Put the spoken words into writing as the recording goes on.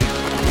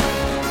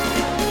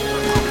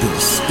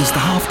is the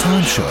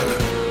halftime show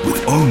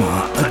with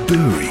Omar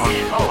Adouri.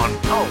 On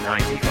Pulse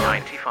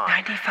 95.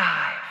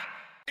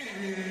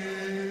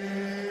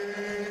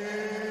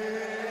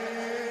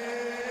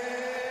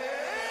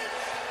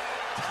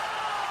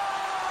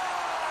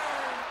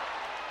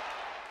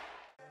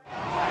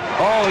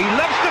 Oh, he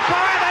loves to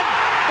fire and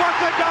what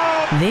a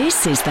goal!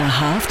 This is the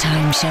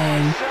halftime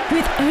show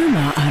with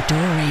Omar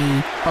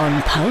Adouri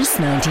on Pulse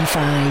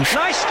 95.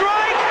 Nice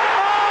strike!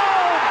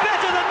 Oh,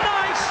 better than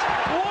nice!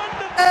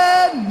 Wonderful!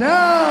 And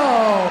now,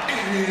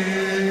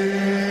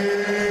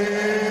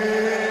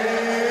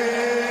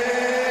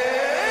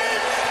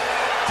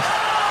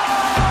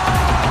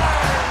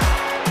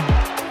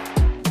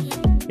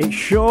 it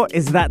sure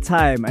is that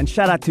time, and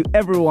shout out to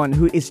everyone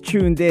who is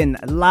tuned in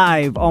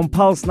live on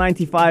Pulse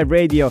 95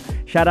 Radio.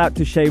 Shout out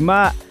to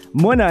Shema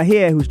Muna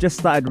here, who's just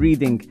started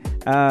reading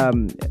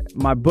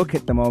my book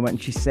at the moment,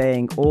 and she's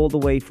saying all the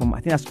way from, I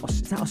think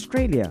is that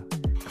Australia?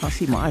 Can't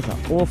see, my eyes are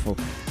awful.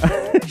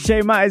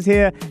 Shema is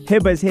here,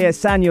 Hiba is here,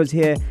 Sanyo's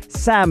here,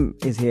 Sam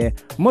is here,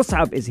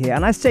 Musab is here,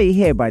 and I say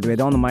here, by the way,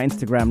 they're on my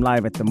Instagram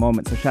live at the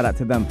moment, so shout out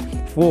to them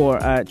for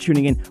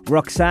tuning in.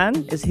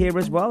 Roxanne is here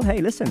as well.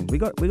 Hey, listen, we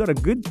got a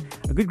good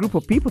group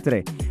of people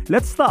today.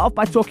 Let's start off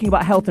by talking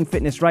about health and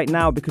fitness right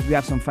now, because we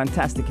have some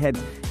fantastic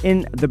heads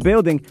in the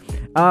building.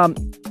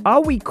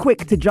 Are we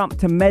quick to jump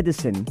to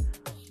medicine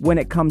when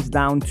it comes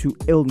down to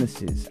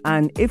illnesses?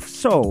 And if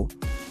so,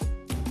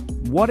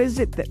 what is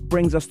it that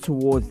brings us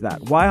towards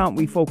that? Why aren't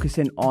we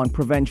focusing on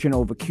prevention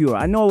over cure?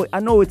 I know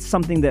it's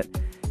something that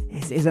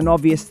is an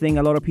obvious thing.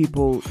 A lot of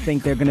people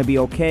think they're going to be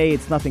okay.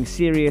 It's nothing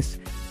serious,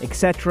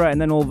 etc. And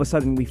then all of a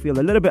sudden we feel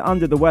a little bit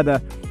under the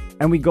weather,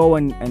 and we go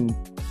and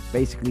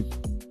basically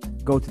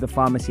go to the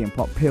pharmacy and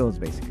pop pills,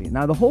 basically.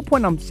 Now, the whole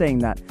point I'm saying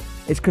that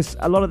is because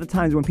a lot of the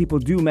times when people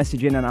do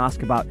message in and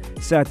ask about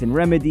certain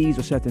remedies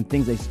or certain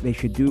things they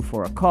should do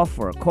for a cough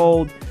or a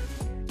cold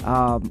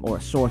or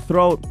a sore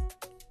throat,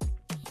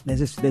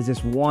 there's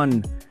this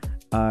one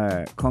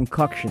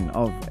concoction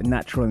of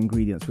natural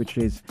ingredients, which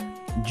is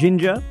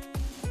ginger,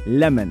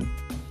 lemon,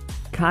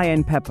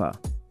 cayenne pepper,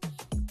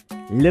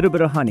 a little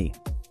bit of honey,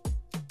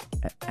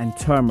 and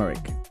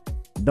turmeric.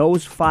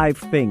 Those 5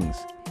 things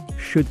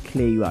should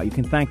clear you out. You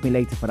can thank me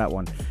later for that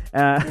one.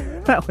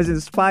 That was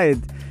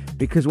inspired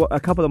because a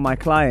couple of my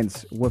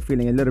clients were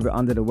feeling a little bit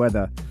under the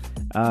weather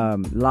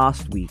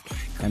last week,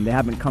 and they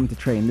haven't come to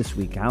train this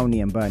week.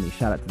 Auni and Bernie,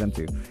 shout out to them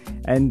too.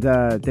 And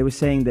they were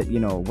saying that,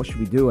 what should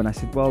we do? And I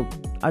said, well,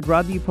 I'd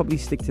rather you probably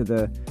stick to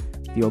the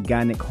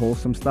organic,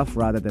 wholesome stuff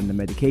rather than the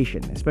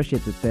medication, especially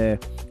if they're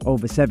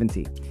over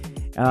 70.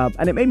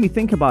 And it made me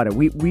think about it.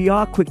 We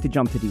are quick to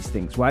jump to these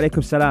things. Wa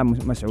alaikum salam,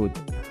 Masood.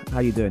 How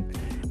you doing?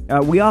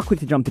 We are quick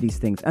to jump to these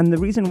things. And the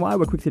reason why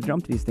we're quick to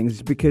jump to these things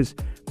is because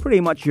pretty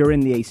much you're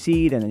in the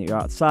AC, then you're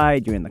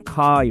outside, you're in the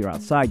car, you're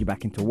outside, you're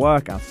back into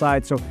work,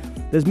 outside. So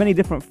there's many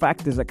different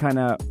factors that kind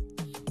of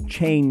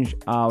change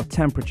our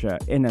temperature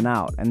in and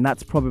out. And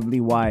that's probably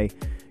why,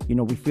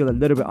 we feel a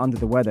little bit under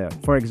the weather.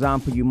 For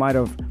example, you might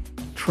have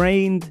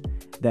trained,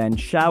 then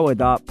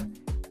showered up,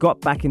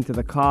 got back into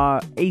the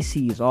car,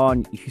 AC is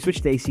on. If you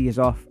switch the AC is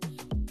off,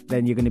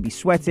 then you're going to be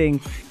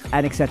sweating,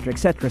 and etc.,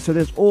 etc. So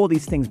there's all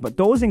these things. But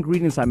those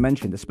ingredients I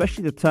mentioned,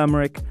 especially the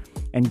turmeric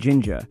and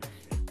ginger,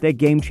 they're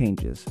game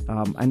changers.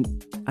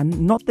 And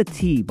not the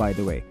tea, by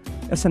the way.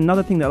 That's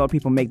another thing that a lot of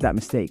people make that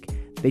mistake.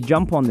 They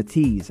jump on the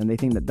teas and they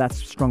think that that's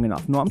strong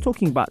enough. No, I'm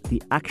talking about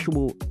the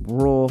actual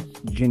raw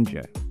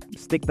ginger.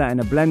 Stick that in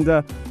a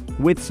blender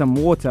with some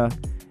water,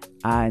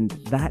 and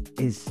that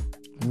is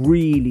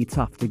really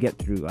tough to get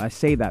through. I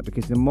say that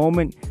because the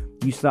moment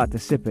you start to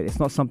sip it, it's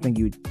not something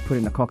you'd put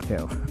in a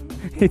cocktail.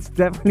 It's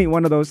definitely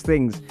one of those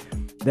things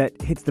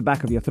that hits the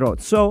back of your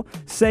throat. So,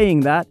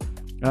 saying that,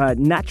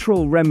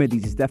 natural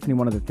remedies is definitely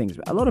one of the things.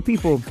 A lot of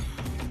people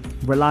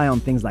rely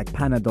on things like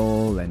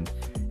Panadol and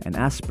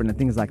aspirin and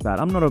things like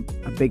that. I'm not a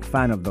big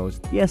fan of those.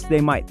 Yes,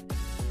 they might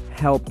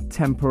help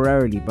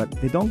temporarily, but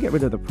they don't get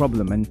rid of the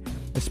problem, and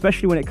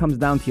especially when it comes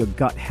down to your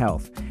gut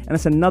health. And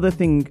that's another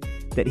thing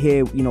that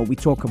here, we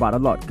talk about a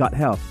lot, gut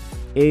health,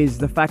 is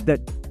the fact that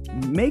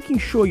making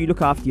sure you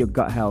look after your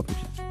gut health, which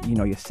is,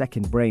 your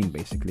second brain,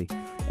 basically.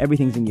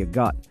 Everything's in your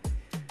gut.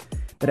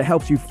 That it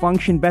helps you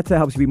function better,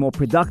 helps you be more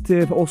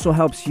productive, also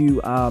helps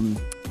you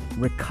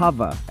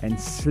recover and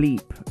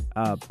sleep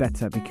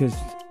better, because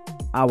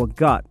our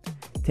gut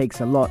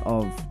takes a lot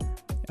of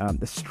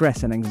the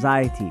stress and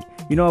anxiety.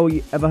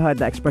 You ever heard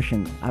that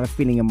expression, I have a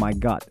feeling in my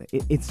gut?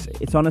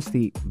 It's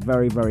honestly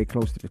very, very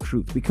close to the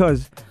truth,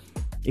 because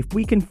if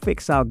we can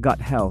fix our gut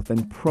health,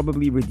 then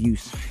probably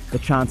reduce the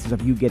chances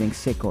of you getting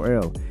sick or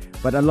ill.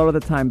 But a lot of the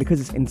time,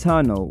 because it's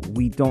internal,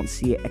 we don't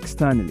see it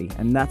externally,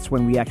 and that's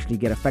when we actually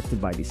get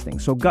affected by these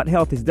things. So gut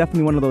health is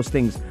definitely one of those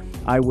things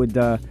I would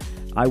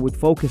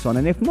focus on.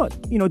 And if not,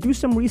 do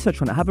some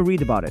research on it. Have a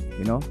read about it,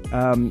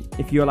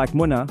 If you're like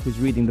Muna, who's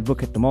reading the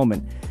book at the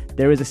moment,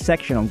 there is a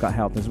section on gut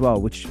health as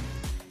well, which,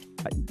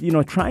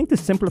 trying to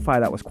simplify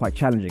that was quite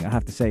challenging, I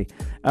have to say.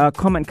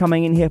 Comment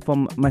coming in here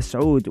from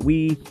Masood.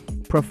 We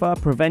prefer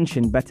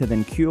prevention better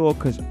than cure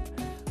because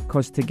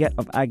Because to get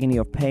of agony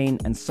of pain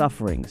and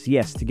sufferings,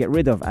 yes. To get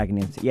rid of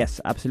agony, yes,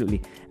 absolutely.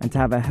 And to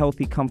have a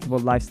healthy, comfortable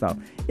lifestyle.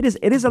 It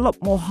is a lot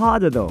more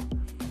harder though.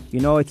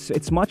 You know,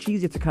 it's much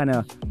easier to kind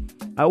of,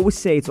 I always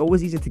say it's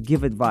always easier to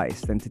give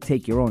advice than to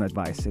take your own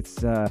advice.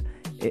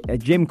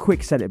 Jim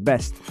Quick said it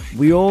best.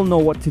 We all know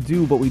what to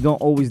do, but we don't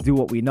always do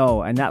what we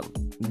know. And that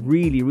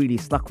really, really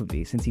stuck with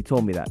me since he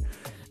told me that.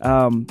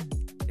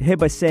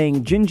 Hiba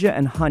saying ginger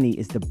and honey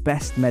is the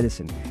best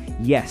medicine.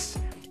 Yes.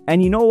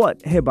 And you know what,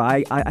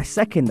 Hiba, I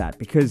second that,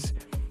 because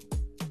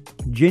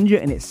ginger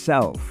in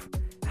itself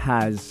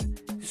has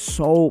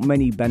so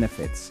many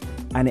benefits,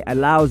 and it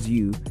allows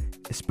you,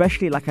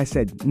 especially like I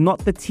said, not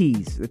the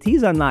teas. The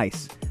teas are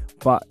nice,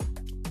 but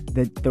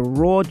the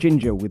raw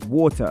ginger with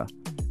water,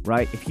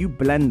 right? If you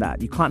blend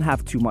that, you can't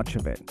have too much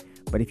of it.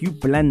 But if you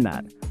blend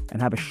that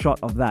and have a shot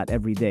of that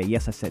every day,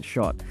 yes, I said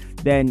shot,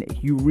 then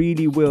you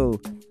really will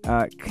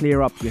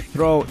clear up your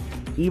throat,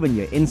 even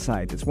your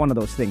insides. It's one of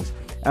those things.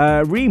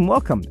 Reem,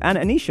 welcome. And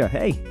Anisha,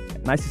 hey,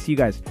 nice to see you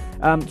guys.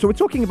 So we're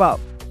talking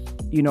about,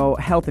 you know,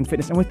 health and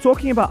fitness, and we're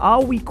talking about,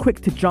 are we quick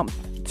to jump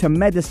to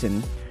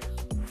medicine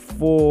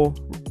for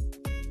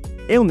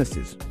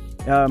illnesses?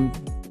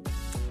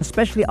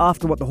 Especially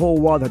after what the whole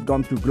world had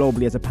gone through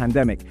globally as a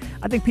pandemic.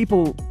 I think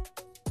people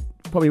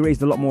probably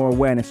raised a lot more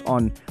awareness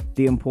on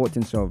the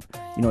importance of,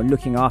 you know,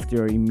 looking after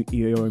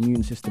your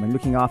immune system and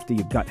looking after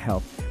your gut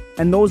health.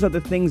 And those are the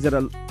things that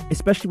are,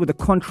 especially with the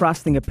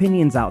contrasting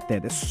opinions out there,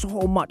 there's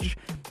so much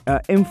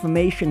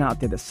information out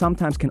there that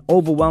sometimes can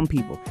overwhelm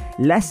people.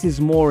 Less is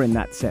more in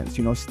that sense.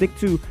 You know, stick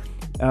to,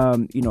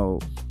 you know,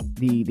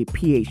 the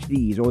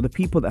PhDs or the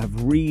people that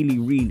have really,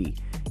 really,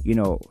 you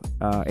know,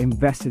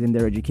 invested in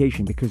their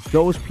education, because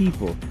those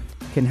people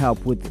can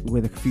help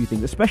with a few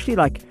things, especially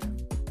like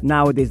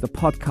nowadays the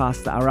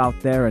podcasts that are out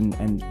there,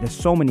 and there's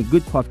so many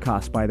good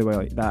podcasts, by the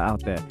way, that are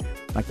out there,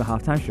 like the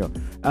Halftime Show.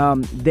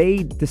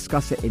 They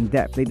discuss it in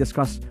depth. They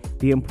discuss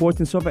the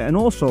importance of it, and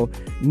also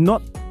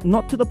not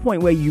to the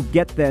point where you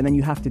get there and then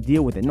you have to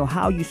deal with it. No,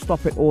 how you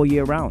stop it all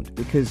year round,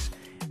 because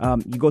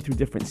you go through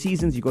different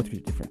seasons, you go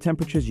through different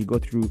temperatures, you go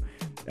through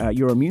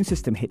your immune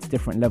system hits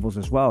different levels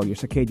as well, your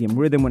circadian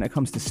rhythm when it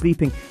comes to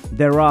sleeping.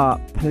 There are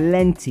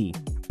plenty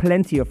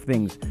of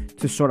things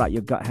to sort out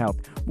your gut health.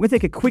 We're going to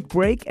take a quick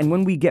break, and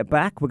when we get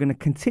back, we're going to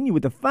continue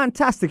with the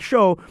fantastic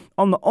show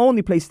on the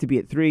only place to be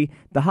at 3,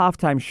 the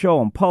Halftime Show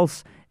on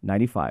Pulse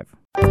 95.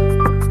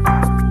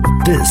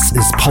 This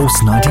is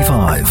Pulse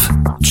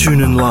 95.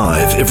 Tune in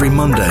live every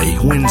Monday,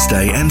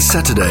 Wednesday and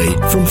Saturday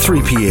from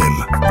 3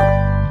 p.m.